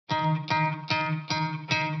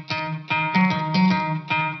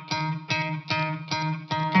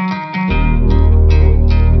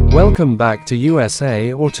Welcome back to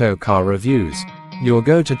USA Auto Car Reviews, your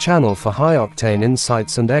go-to channel for high-octane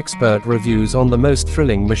insights and expert reviews on the most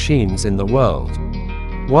thrilling machines in the world.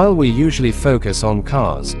 While we usually focus on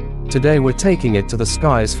cars, today we're taking it to the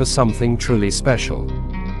skies for something truly special.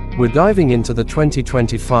 We're diving into the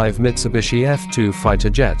 2025 Mitsubishi F-2 fighter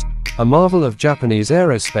jet, a marvel of Japanese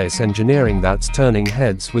aerospace engineering that's turning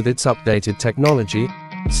heads with its updated technology,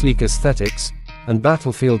 sleek aesthetics, and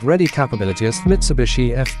battlefield-ready capabilities.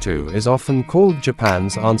 Mitsubishi F-2 is often called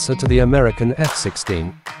Japan's answer to the American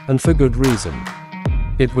F-16, and for good reason.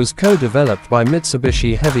 It was co-developed by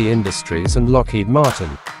Mitsubishi Heavy Industries and Lockheed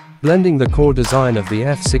Martin, blending the core design of the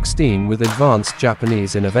F-16 with advanced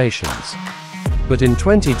Japanese innovations. But in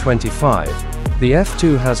 2025, the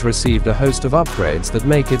F-2 has received a host of upgrades that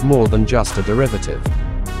make it more than just a derivative.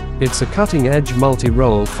 It's a cutting-edge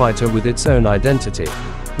multi-role fighter with its own identity,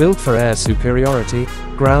 built for air superiority,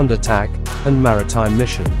 ground attack, and maritime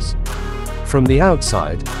missions. From the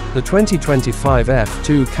outside, the 2025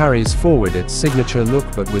 F-2 carries forward its signature look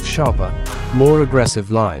but with sharper, more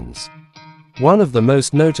aggressive lines. One of the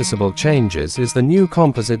most noticeable changes is the new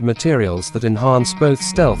composite materials that enhance both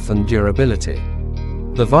stealth and durability.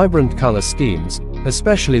 The vibrant color schemes,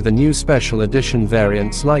 especially the new special edition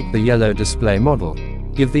variants like the yellow display model,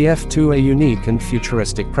 give the F-2 a unique and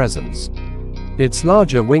futuristic presence. Its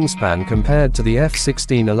larger wingspan compared to the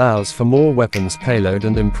F-16 allows for more weapons payload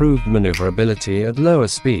and improved maneuverability at lower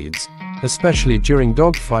speeds, especially during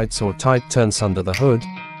dogfights or tight turns under the hood,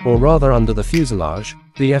 or rather under the fuselage.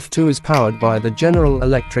 The F-2 is powered by the General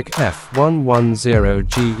Electric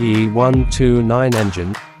F110GE129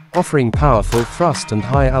 engine, offering powerful thrust and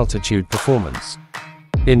high-altitude performance.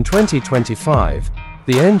 In 2025,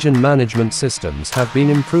 the engine management systems have been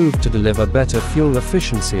improved to deliver better fuel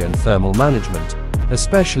efficiency and thermal management,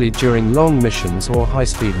 especially during long missions or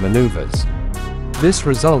high-speed maneuvers. This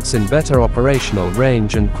results in better operational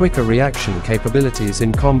range and quicker reaction capabilities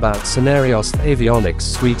in combat scenarios. The Avionics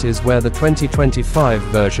suite is where the 2025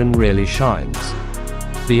 version really shines.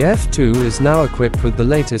 The F-2 is now equipped with the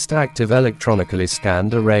latest active electronically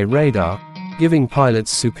scanned array radar, giving pilots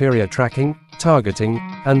superior tracking, targeting,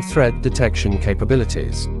 and threat detection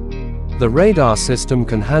capabilities. The radar system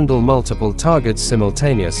can handle multiple targets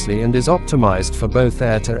simultaneously and is optimized for both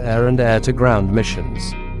air-to-air and air-to-ground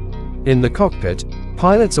missions. In the cockpit,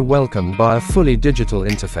 pilots are welcomed by a fully digital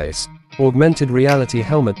interface, augmented reality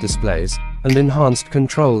helmet displays, and enhanced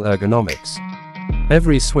control ergonomics.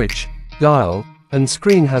 Every switch, dial, and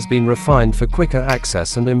screen has been refined for quicker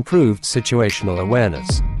access and improved situational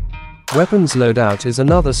awareness. Weapons loadout is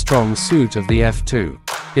another strong suit of the F-2.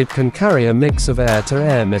 It can carry a mix of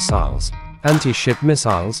air-to-air missiles, anti-ship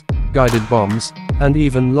missiles, guided bombs, and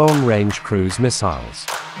even long-range cruise missiles.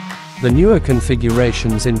 The newer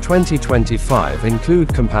configurations in 2025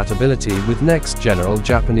 include compatibility with next-generation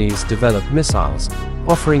Japanese-developed missiles,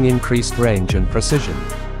 offering increased range and precision.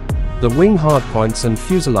 The wing hardpoints and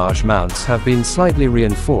fuselage mounts have been slightly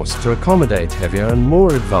reinforced to accommodate heavier and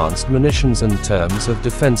more advanced munitions. In terms of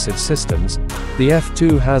defensive systems, the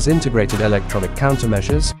F-2 has integrated electronic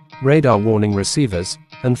countermeasures, radar warning receivers,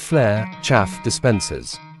 and flare, chaff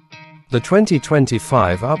dispensers. The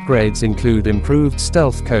 2025 upgrades include improved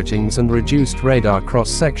stealth coatings and reduced radar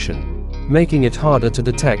cross-section, making it harder to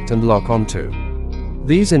detect and lock onto.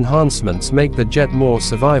 These enhancements make the jet more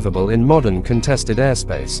survivable in modern contested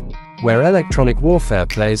airspace, where electronic warfare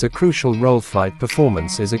plays a crucial role. Flight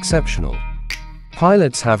performance is exceptional.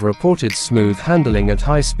 Pilots have reported smooth handling at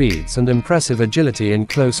high speeds and impressive agility in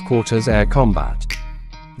close-quarters air combat.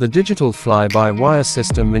 The digital fly-by-wire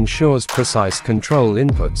system ensures precise control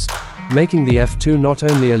inputs, making the F-2 not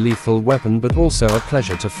only a lethal weapon but also a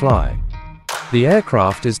pleasure to fly. The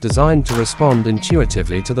aircraft is designed to respond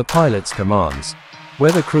intuitively to the pilot's commands,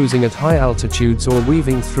 whether cruising at high altitudes or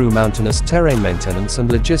weaving through mountainous terrain. Maintenance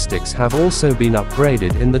and logistics have also been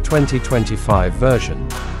upgraded in the 2025 version.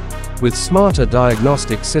 With smarter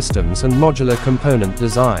diagnostic systems and modular component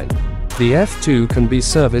design, the F-2 can be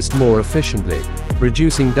serviced more efficiently,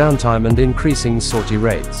 reducing downtime and increasing sortie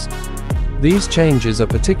rates. These changes are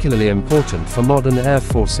particularly important for modern air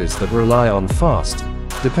forces that rely on fast,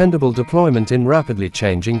 dependable deployment in rapidly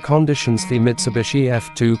changing conditions. The Mitsubishi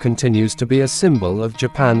F-2 continues to be a symbol of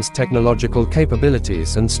Japan's technological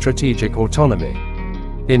capabilities and strategic autonomy.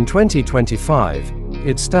 In 2025,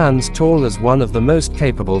 it stands tall as one of the most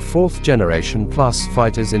capable fourth-generation plus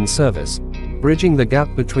fighters in service, bridging the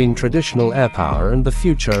gap between traditional air power and the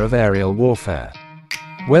future of aerial warfare.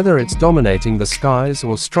 Whether it's dominating the skies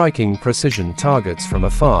or striking precision targets from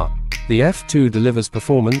afar, the F-2 delivers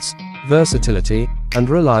performance, versatility, and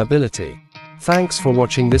reliability. Thanks for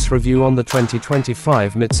watching this review on the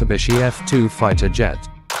 2025 Mitsubishi F-2 fighter jet.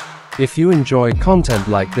 If you enjoy content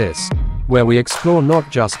like this, where we explore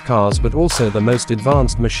not just cars but also the most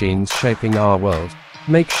advanced machines shaping our world,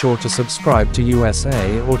 make sure to subscribe to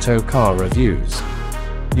USA Auto Car Reviews.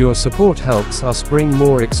 Your support helps us bring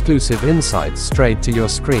more exclusive insights straight to your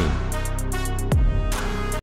screen.